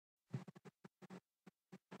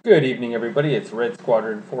Good evening, everybody. It's Red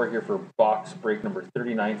Squadron 4 here for box break number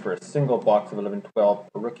 39 for a single box of 11-12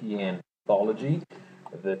 rookie anthology.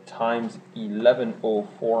 The time's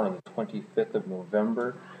 11:04 on the 25th of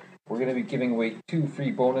November. We're going to be giving away 2 free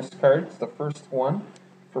bonus cards. The first one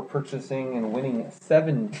for purchasing and winning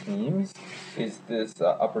 7 teams is this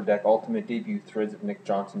Upper Deck Ultimate Debut Threads of Nick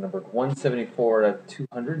Johnson, numbered 174 out of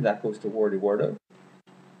 200. That goes to Ward Eduardo.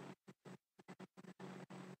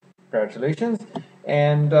 Congratulations.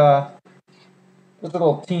 And the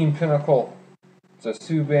little Team Pinnacle, it's a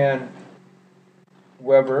Subban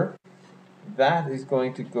Weber. That is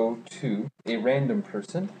going to go to a random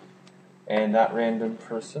person. And that random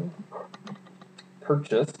person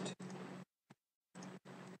purchased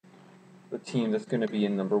the team that's going to be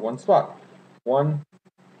in number 1 spot. 1,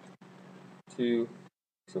 2,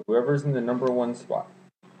 so whoever's in the number 1 spot.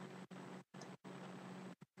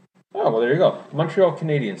 Oh, well, there you go. Montreal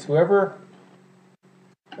Canadiens. Whoever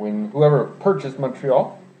purchased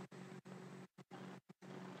Montreal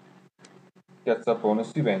gets a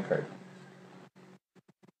bonus Subban card.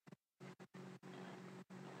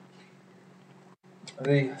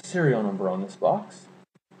 The serial number on this box .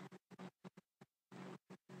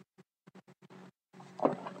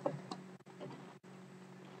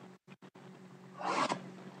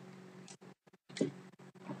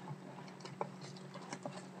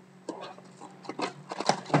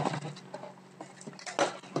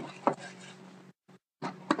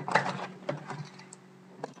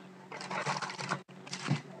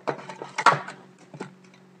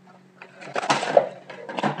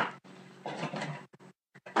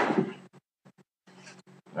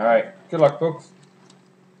 All right, good luck, folks.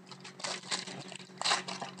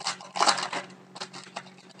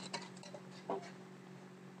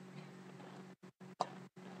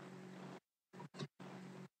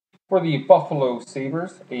 For the Buffalo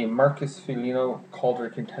Sabres, a Marcus Foligno Calder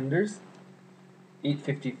Contenders,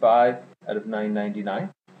 855 out of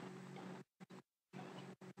 999.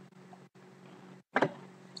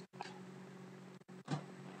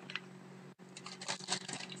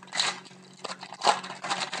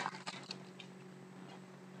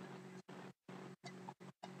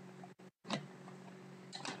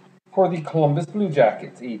 For the Columbus Blue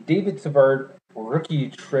Jackets, a David Savard Rookie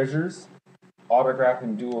Treasures autograph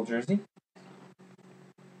and dual jersey.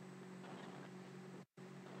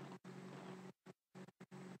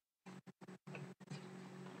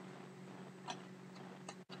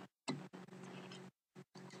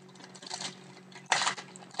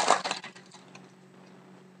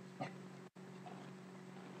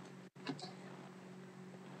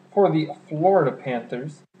 For the Florida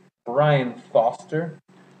Panthers, Brian Foster.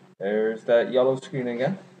 There's that yellow screen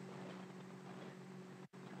again.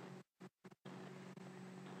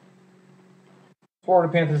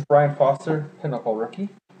 Florida Panthers, Brian Foster, Pinnacle Rookie.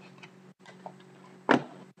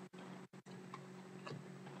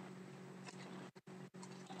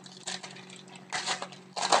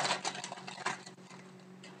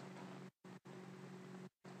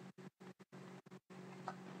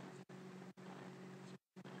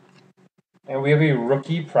 And we have a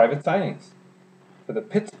rookie private signings. For the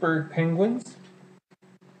Pittsburgh Penguins,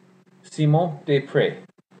 Simon Desprez.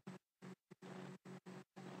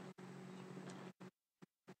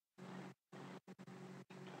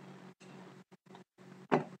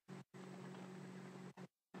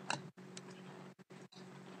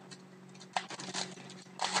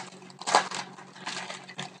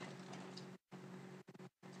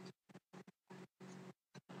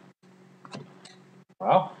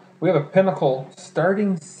 Wow. We have a Pinnacle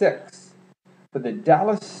starting 6 for the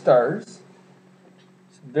Dallas Stars.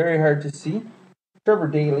 It's very hard to see. Trevor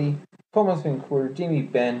Daley, Thomas Vancouver, Jamie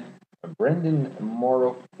Benn, Brendan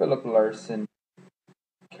Morrow, Philip Larson,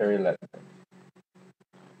 Kerry Lettman.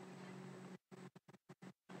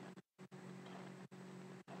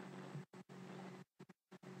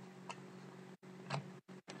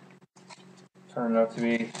 Turned out to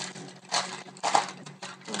be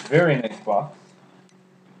a very nice box.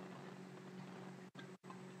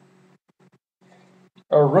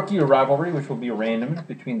 A rookie rivalry, which will be random,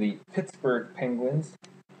 between the Pittsburgh Penguins,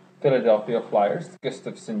 Philadelphia Flyers,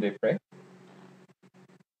 Gustafsson Desprez.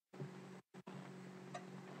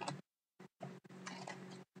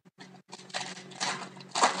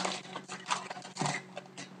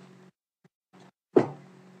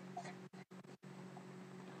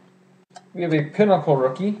 We have a Pinnacle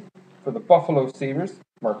rookie for the Buffalo Sabres,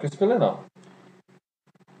 Marcus Foligno.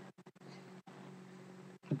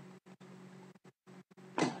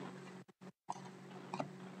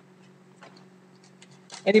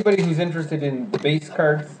 Anybody who's interested in the base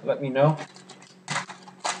cards, let me know.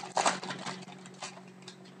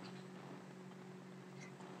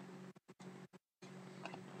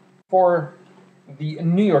 For the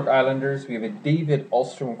New York Islanders, we have a David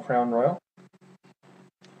Alstrom Crown Royal.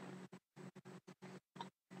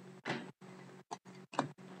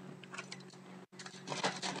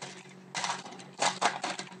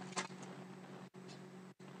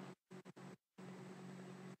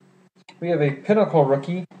 We have a Pinnacle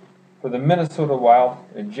rookie for the Minnesota Wild,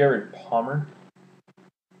 Jared Palmer.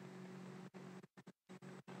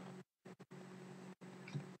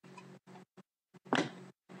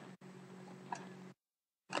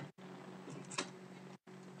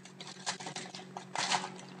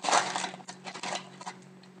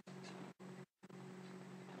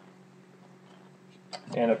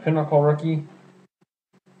 And a Pinnacle rookie,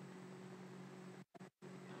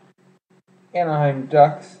 Anaheim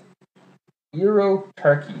Ducks, Euro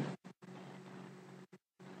Tarkey.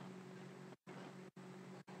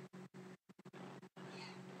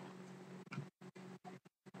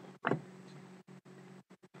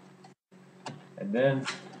 And then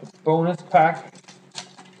the bonus pack.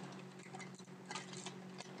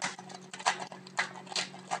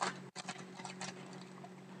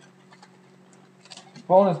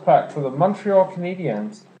 Bonus pack for the Montreal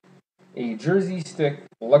Canadiens, a Jersey Stick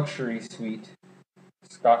Luxury Suite,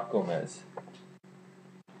 Scott Gomez.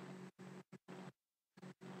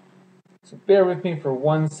 So bear with me for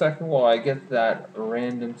 1 second while I get that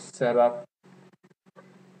random set up.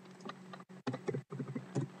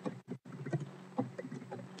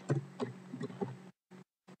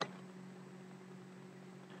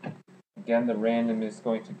 Again, the random is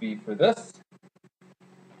going to be for this.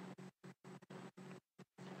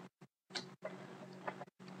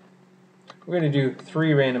 We're going to do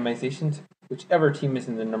 3 randomizations, whichever team is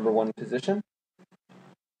in the number 1 position.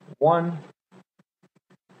 1,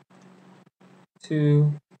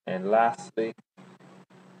 2, and lastly,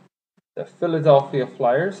 the Philadelphia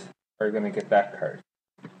Flyers are going to get that card.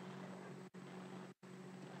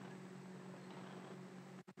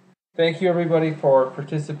 Thank you everybody for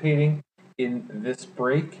participating in this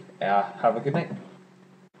break. Have a good night.